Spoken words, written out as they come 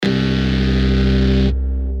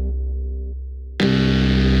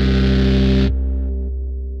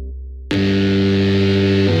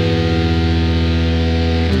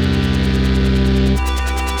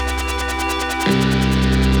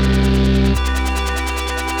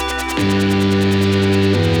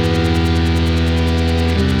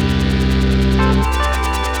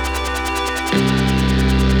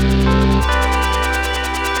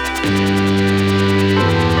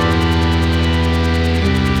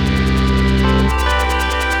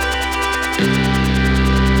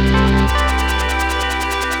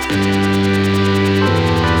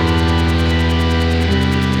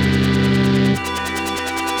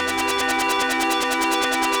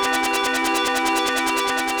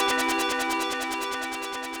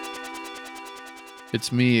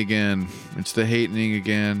It's me again. It's the hatening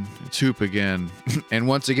again. It's Hoop again. And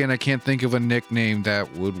once again, I can't think of a nickname that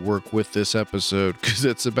would work with this episode because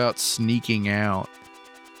it's about sneaking out.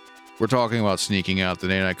 We're talking about sneaking out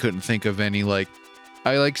today, and I couldn't think of any,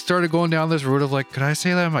 I started going down this road of could I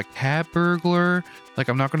say that I'm a cat burglar?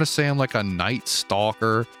 I'm not going to say I'm a night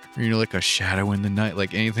stalker or, a shadow in the night,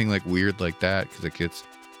 anything weird like that because it gets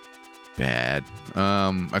bad.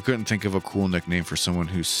 I couldn't think of a cool nickname for someone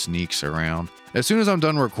who sneaks around. As soon as I'm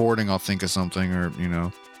done recording, I'll think of something,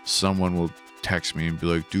 or someone will text me and be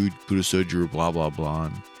like, dude, could have said you were blah blah blah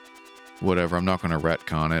and whatever. I'm not going to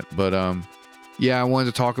retcon it, but yeah, I wanted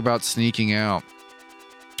to talk about sneaking out,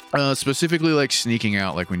 specifically sneaking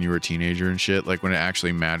out when you were a teenager and shit, when it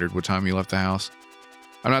actually mattered what time you left the house.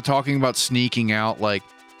 I'm not talking about sneaking out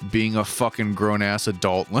being a fucking grown-ass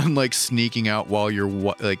adult and sneaking out while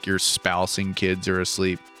your spouse and kids are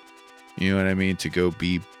asleep. You know what I mean? To go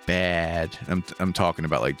be bad. I'm talking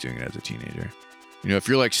about doing it as a teenager. If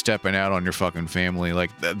you're stepping out on your fucking family,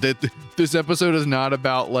 this episode is not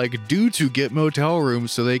about dudes who get motel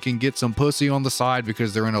rooms so they can get some pussy on the side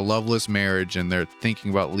because they're in a loveless marriage and they're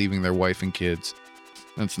thinking about leaving their wife and kids.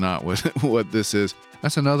 That's not what this is.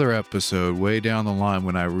 That's another episode way down the line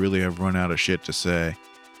when I really have run out of shit to say.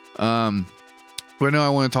 But no, I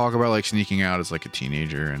want to talk about sneaking out as a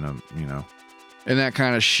teenager and and that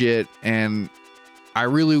kind of shit. And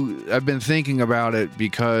I've been thinking about it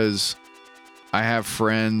because I have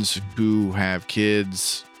friends who have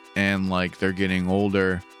kids and they're getting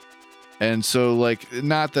older. And so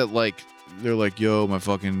not that they're yo, my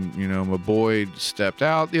fucking, my boy stepped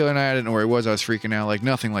out the other night. I didn't know where he was. I was freaking out.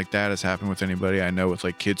 Nothing like that has happened with anybody I know with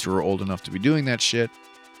kids who are old enough to be doing that shit.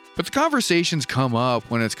 But the conversations come up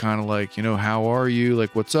when it's kind of how are you?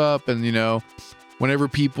 What's up? And, whenever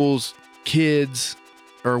people's kids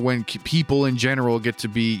or when people in general get to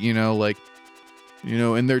be,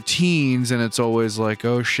 in their teens, and it's always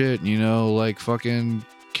oh shit, fucking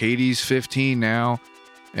Katie's 15 now.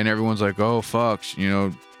 And everyone's oh fuck,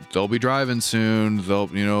 they'll be driving soon. They'll,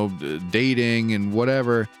 dating and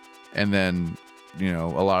whatever. And then, a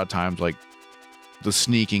lot of times the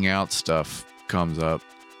sneaking out stuff comes up.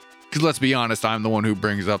 Because let's be honest, I'm the one who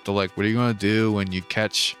brings up the what are you going to do when you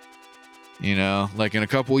catch, in a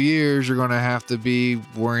couple years, you're going to have to be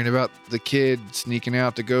worrying about the kid sneaking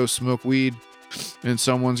out to go smoke weed in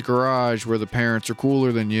someone's garage where the parents are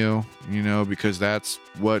cooler than you, because that's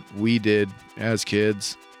what we did as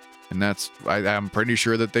kids. And I'm pretty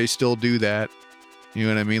sure that they still do that. You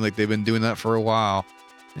know what I mean? They've been doing that for a while.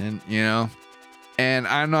 And, and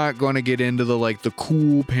I'm not going to get into the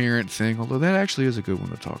cool parent thing, although that actually is a good one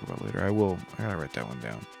to talk about later. I gotta write that one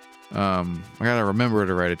down. I gotta remember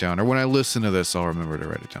to write it down, or when I listen to this, I'll remember to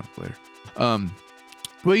write it down later.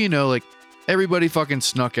 Well, everybody fucking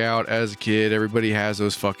snuck out as a kid. Everybody has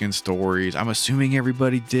those fucking stories. I'm assuming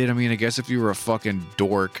everybody did. I mean, I guess if you were a fucking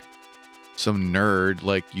dork, some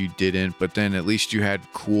nerd, you didn't, but then at least you had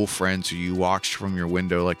cool friends who you watched from your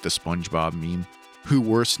window, the SpongeBob meme, who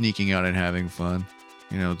were sneaking out and having fun,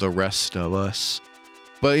 the rest of us.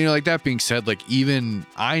 But, that being said, even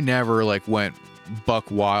I never went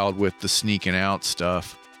buck wild with the sneaking out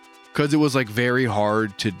stuff, because it was very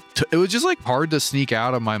hard to it was just hard to sneak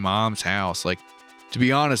out of my mom's house, to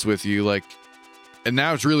be honest with you, and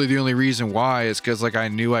that was really the only reason why, is because I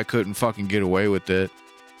knew I couldn't fucking get away with it.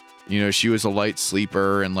 She was a light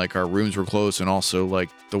sleeper, and our rooms were close, and also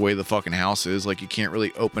the way the fucking house is, you can't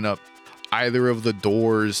really open up either of the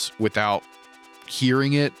doors without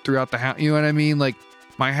hearing it throughout the house. You know what I mean?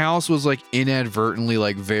 My house was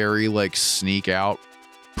inadvertently very sneak out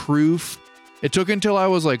proof. It took until I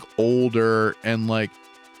was older and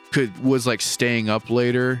was staying up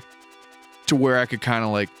later to where I could kind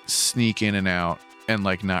of sneak in and out and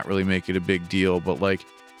not really make it a big deal. But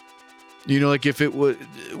if it was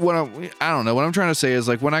I don't know what I'm trying to say is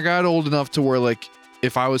when I got old enough to where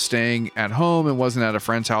if I was staying at home and wasn't at a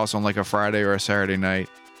friend's house on a Friday or a Saturday night,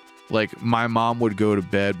 my mom would go to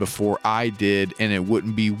bed before I did, and it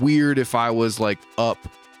wouldn't be weird if I was up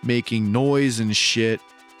making noise and shit,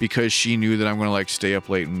 because she knew that I'm going to stay up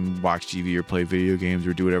late and watch TV or play video games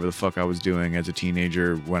or do whatever the fuck I was doing as a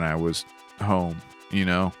teenager when I was home,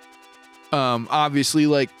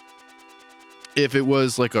 obviously if it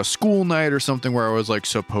was a school night or something where I was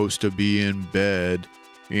supposed to be in bed,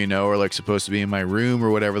 or supposed to be in my room or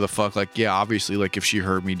whatever the fuck, yeah, obviously if she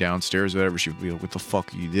heard me downstairs or whatever, she would be what the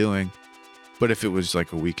fuck are you doing? But if it was a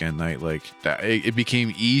weekend night that, it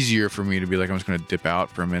became easier for me to be I'm just gonna dip out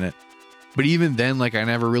for a minute. But even then, I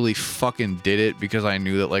never really fucking did it, because I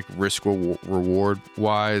knew that risk reward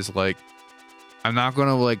wise, I'm not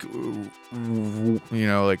gonna like,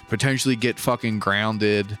 like potentially get fucking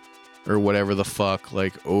grounded or whatever the fuck,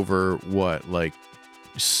 like over what, like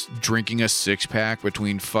drinking a 6-pack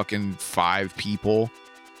between fucking 5 people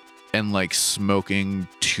and like smoking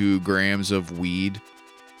 2 grams of weed,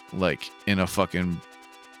 like in a fucking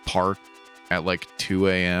park at like 2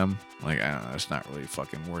 a.m. Like, I don't know, it's not really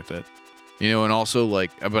fucking worth it. And also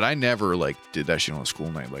like, but I never like did that shit on a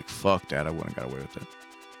school night. Like, fuck that. I wouldn't have got away with it.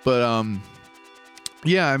 But,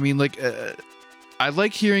 yeah, I mean, like, I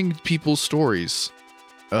like hearing people's stories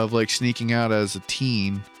of like sneaking out as a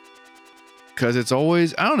teen. Cause it's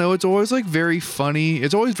always, I don't know, it's always like very funny.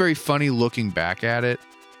 It's always very funny looking back at it.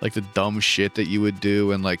 Like the dumb shit that you would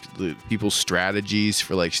do and like people's strategies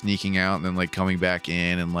for like sneaking out and then like coming back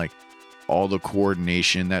in and like all the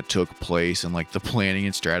coordination that took place and like the planning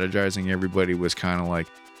and strategizing. Everybody was kind of like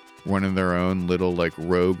running their own little like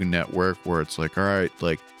rogue network where it's like, all right,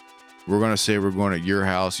 like we're going to say we're going to your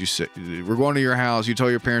house. You say we're going to your house. You tell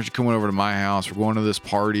your parents you're coming over to my house. We're going to this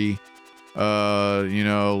party.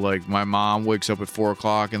 Like my mom wakes up at 4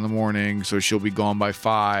 o'clock in the morning, so she'll be gone by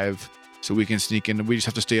 5. So we can sneak in. We just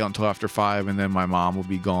have to stay out until after 5, and then my mom will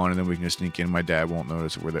be gone, and then we can just sneak in. My dad won't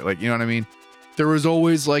notice we're there. Like, you know what I mean? There was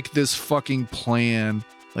always like this fucking plan,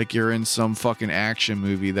 like you're in some fucking action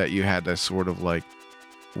movie that you had to sort of like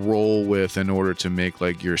roll with in order to make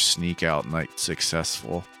like your sneak out night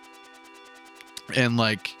successful. And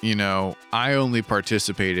like, I only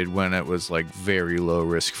participated when it was like very low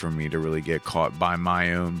risk for me to really get caught by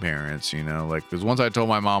my own parents, like, because once I told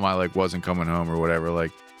my mom I like wasn't coming home or whatever,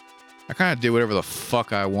 like I kind of did whatever the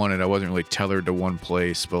fuck I wanted. I wasn't really tethered to one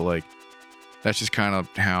place, but like that's just kind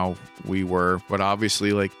of how we were. But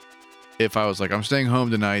obviously, like if I was like, I'm staying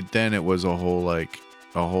home tonight, then it was a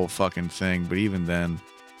whole fucking thing. But even then,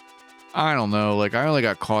 I don't know. Like I only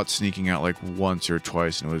got caught sneaking out like once or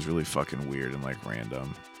twice, and it was really fucking weird and like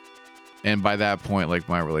random. And by that point, like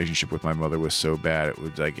my relationship with my mother was so bad, it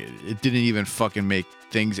was like it didn't even fucking make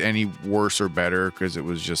things any worse or better, because it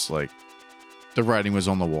was just like the writing was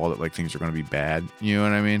on the wall that like things are going to be bad. You know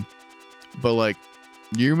what I mean? But like,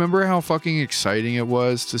 you remember how fucking exciting it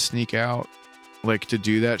was to sneak out, like to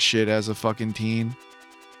do that shit as a fucking teen?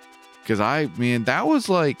 Because that was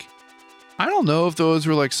like, I don't know if those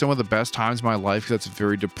were like some of the best times of my life, because that's a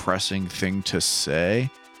very depressing thing to say.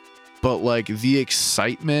 But like the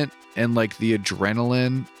excitement and like the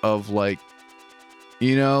adrenaline of like,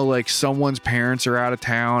 like someone's parents are out of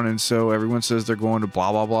town, and so everyone says they're going to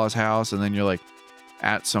blah blah blah's house, and then you're like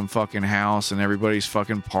at some fucking house and everybody's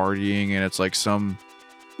fucking partying, and it's like some,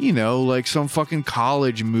 like some fucking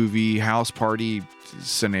college movie house party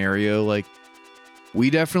scenario. Like we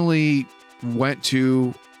definitely went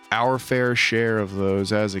to our fair share of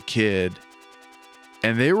those as a kid,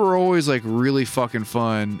 and they were always like really fucking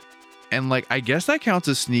fun. And like, I guess that counts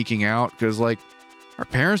as sneaking out, because like our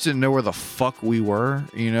parents didn't know where the fuck we were,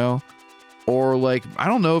 or like, I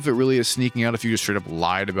don't know if it really is sneaking out if you just straight up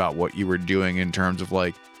lied about what you were doing in terms of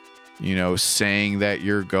like, saying that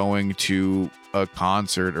you're going to a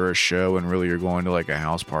concert or a show and really you're going to like a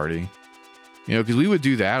house party, because we would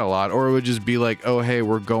do that a lot. Or it would just be like, oh, hey,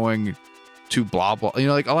 we're going to blah blah,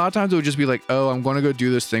 like a lot of times it would just be like, oh, I'm going to go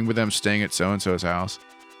do this thing with them staying at so and so's house.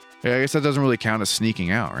 Yeah, I guess that doesn't really count as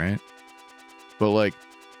sneaking out, right? But like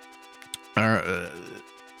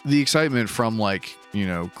the excitement from like,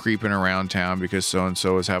 creeping around town because so and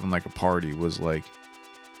so is having like a party was like,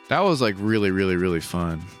 that was like really really really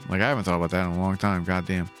fun. Like I haven't thought about that in a long time,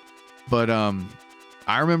 goddamn. But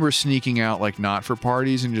I remember sneaking out like not for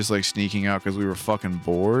parties and just like sneaking out because we were fucking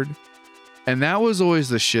bored. And that was always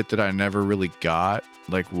the shit that I never really got,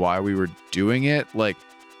 like why we were doing it. Like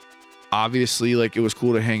obviously, like it was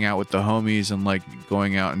cool to hang out with the homies and like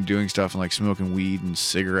going out and doing stuff and like smoking weed and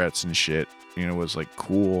cigarettes and shit, was like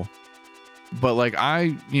cool. But like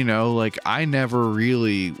I never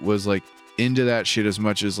really was like into that shit as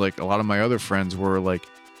much as like a lot of my other friends were, like,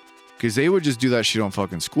 because they would just do that shit on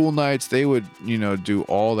fucking school nights. They would, do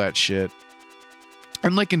all that shit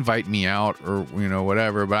and like invite me out or,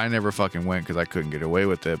 whatever. But I never fucking went because I couldn't get away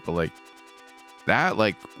with it. But like that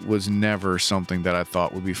like was never something that I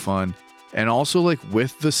thought would be fun. And also like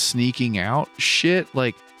with the sneaking out shit,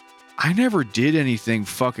 like I never did anything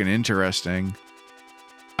fucking interesting.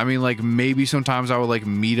 I mean, like maybe sometimes I would like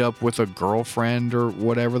meet up with a girlfriend or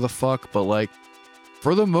whatever the fuck, but like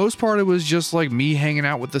for the most part it was just like me hanging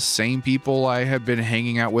out with the same people I had been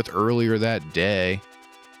hanging out with earlier that day,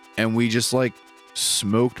 and we just like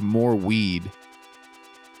smoked more weed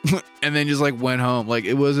and then just like went home. Like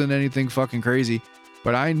it wasn't anything fucking crazy,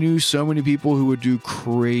 but I knew so many people who would do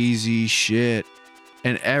crazy shit,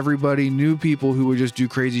 and everybody knew people who would just do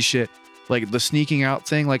crazy shit. like the sneaking out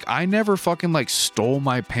thing. Like I never fucking like stole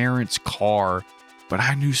my parents' car, but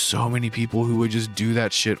I knew so many people who would just do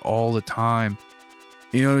that shit all the time.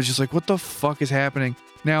 You know, it's just like, what the fuck is happening?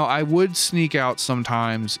 Now, I would sneak out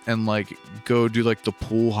sometimes and like go do like the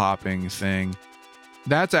pool hopping thing.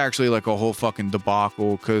 That's actually like a whole fucking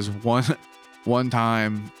debacle, because one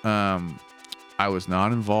time I was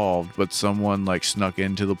not involved, but someone like snuck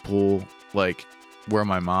into the pool, like where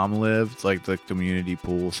my mom lived, like the community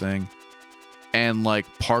pool thing, and like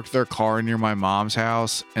parked their car near my mom's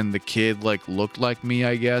house, and the kid like looked like me,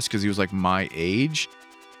 I guess, because he was like my age.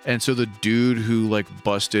 And so the dude who like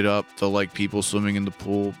busted up the like people swimming in the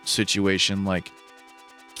pool situation like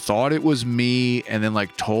thought it was me, and then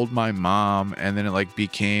like told my mom, and then it like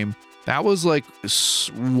became, that was like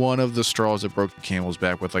one of the straws that broke the camel's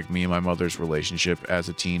back with like me and my mother's relationship as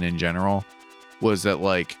a teen in general, was that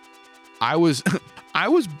like I was I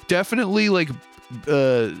was definitely like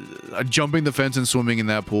jumping the fence and swimming in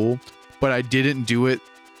that pool, but I didn't do it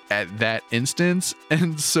at that instance.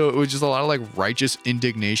 And so it was just a lot of like righteous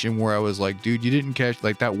indignation where I was like, dude, you didn't catch,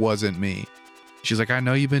 like that wasn't me. She's like, I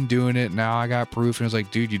know you've been doing it, now I got proof. And I was like,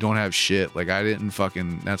 dude, you don't have shit, like I didn't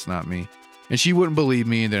fucking, that's not me. And she wouldn't believe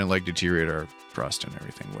me, and then it like deteriorate our trust and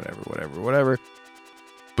everything, whatever.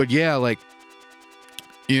 But yeah, like,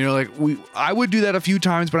 you know, like I would do that a few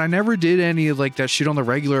times, but I never did any of like that shit on the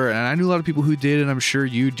regular. And I knew a lot of people who did, and I'm sure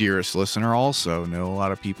you, dearest listener, also know a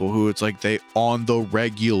lot of people who it's like they on the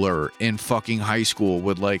regular in fucking high school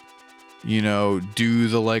would like, you know, do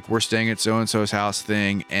the like we're staying at so-and-so's house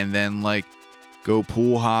thing, and then like go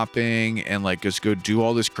pool hopping and like just go do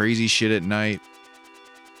all this crazy shit at night.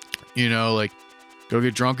 You know, like go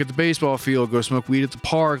get drunk at the baseball field, go smoke weed at the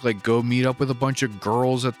park, like go meet up with a bunch of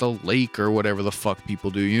girls at the lake or whatever the fuck people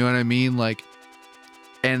do. You know what I mean? Like,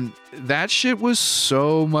 and that shit was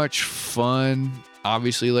so much fun.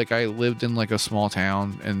 Obviously, like I lived in like a small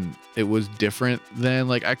town, and it was different then.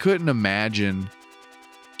 Like I couldn't imagine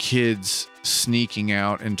kids sneaking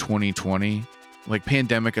out in 2020. Like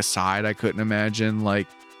pandemic aside, I couldn't imagine that.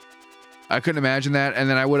 And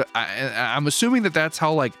then I'm assuming that that's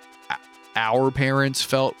how like our parents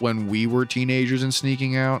felt when we were teenagers and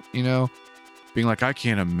sneaking out, you know, being like, I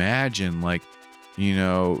can't imagine like, you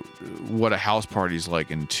know, what a house party's like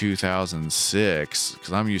in 2006,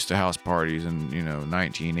 because I'm used to house parties in, you know,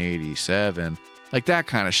 1987, like that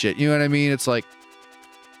kind of shit. You know what I mean? It's like,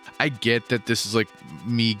 I get that this is like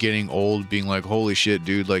me getting old, being like, holy shit,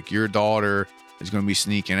 dude, like your daughter is going to be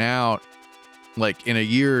sneaking out like in a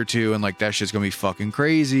year or two, and like that shit's gonna be fucking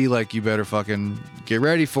crazy, like you better fucking get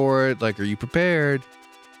ready for it, like are you prepared,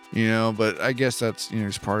 you know? But I guess that's, you know,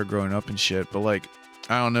 it's part of growing up and shit. But like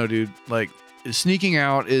I don't know, dude, like sneaking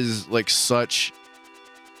out is like such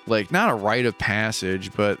like not a rite of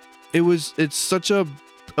passage, but it's such a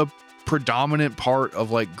predominant part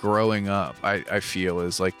of like growing up. I feel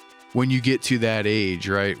is like when you get to that age,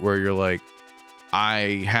 right, where you're like,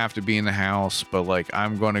 I have to be in the house, but like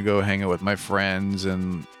I'm going to go hang out with my friends,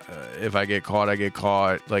 and if I get caught, I get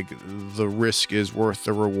caught. Like the risk is worth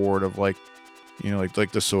the reward of like, you know,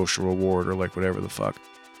 like the social reward or like whatever the fuck.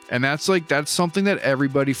 And that's something that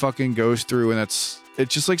everybody fucking goes through, and it's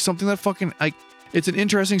just like something that fucking like it's an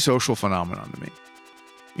interesting social phenomenon to me,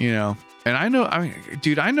 you know. And I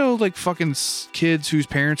know like fucking kids whose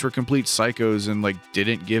parents were complete psychos and like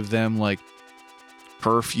didn't give them like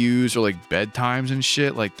curfews or like bedtimes and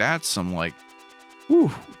shit. Like that's some like,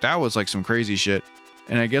 whew, that was like some crazy shit.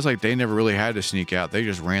 And I guess like they never really had to sneak out. They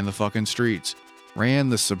just ran the fucking streets, ran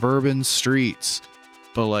the suburban streets.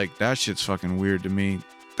 But like that shit's fucking weird to me.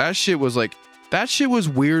 That shit was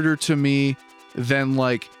weirder to me than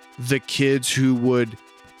like the kids who would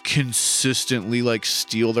consistently like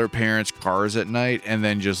steal their parents' cars at night and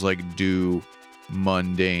then just like do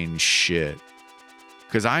mundane shit.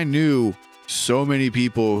 Because I knew so many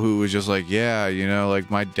people who was just like, yeah, you know, like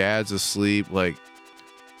my dad's asleep, like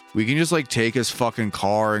we can just like take his fucking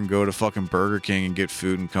car and go to fucking Burger King and get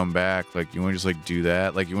food and come back. Like you want to just like do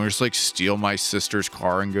that? Like you want to just like steal my sister's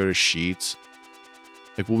car and go to Sheetz?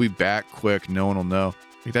 Like we'll be back quick, no one will know.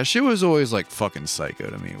 Like that shit was always like fucking psycho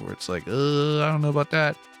to me, where it's like, I don't know about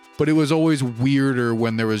that. But it was always weirder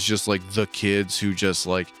when there was just like the kids who just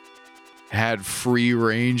like had free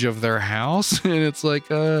range of their house. And it's like,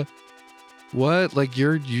 what? Like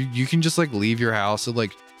you can just like leave your house at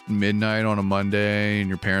like midnight on a Monday and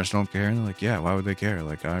your parents don't care? And they're like, yeah, why would they care?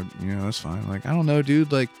 Like that's fine. Like, I don't know,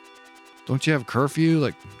 dude. Like, don't you have curfew?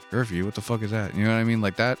 Like, curfew? What the fuck is that? You know what I mean?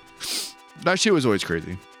 Like that shit was always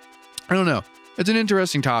crazy. I don't know. It's an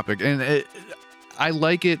interesting topic, and I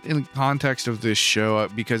like it in context of this show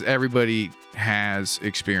because everybody has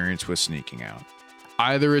experience with sneaking out.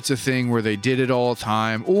 either it's a thing where they did it all the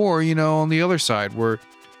time, or, you know, on the other side where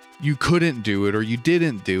you couldn't do it or you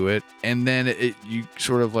didn't do it, and then you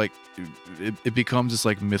sort of like it becomes this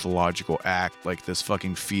like mythological act, like this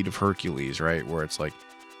fucking feat of Hercules, right? Where it's like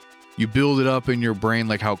you build it up in your brain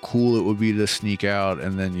like how cool it would be to sneak out,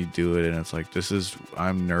 and then you do it and it's like,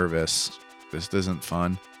 I'm nervous, this isn't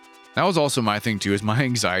fun. That was also my thing too, is my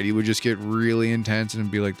anxiety would just get really intense and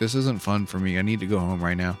be like, this isn't fun for me, I need to go home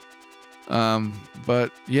right now.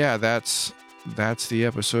 But yeah, that's the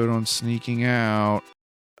episode on sneaking out.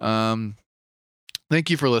 Thank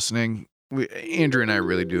you for listening. Andrew and I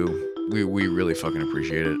really do. We really fucking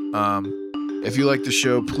appreciate it. If you like the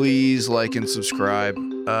show, please like and subscribe.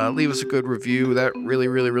 Leave us a good review. That really,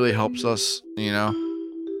 really, really helps us, you know,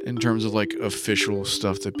 in terms of like official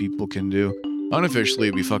stuff that people can do. Unofficially,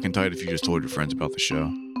 it'd be fucking tight if you just told your friends about the show.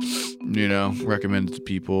 You know, recommend it to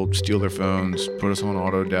people, steal their phones, put us on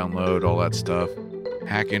auto download, all that stuff.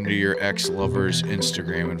 Hack into your ex-lover's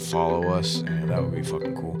Instagram and follow us. Yeah, that would be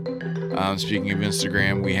fucking cool. Speaking of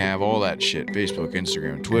Instagram, we have all that shit. Facebook,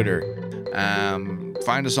 Instagram, Twitter.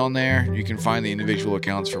 Find us on there. You can find the individual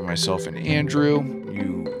accounts for myself and Andrew.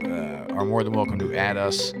 You are more than welcome to add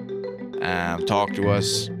us. Talk to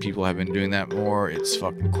us. People have been doing that more. It's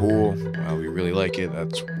fucking cool. We really like it.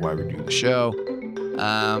 That's why we do the show.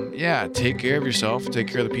 Yeah, take care of yourself. Take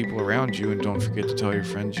care of the people around you. And don't forget to tell your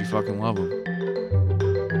friends you fucking love them.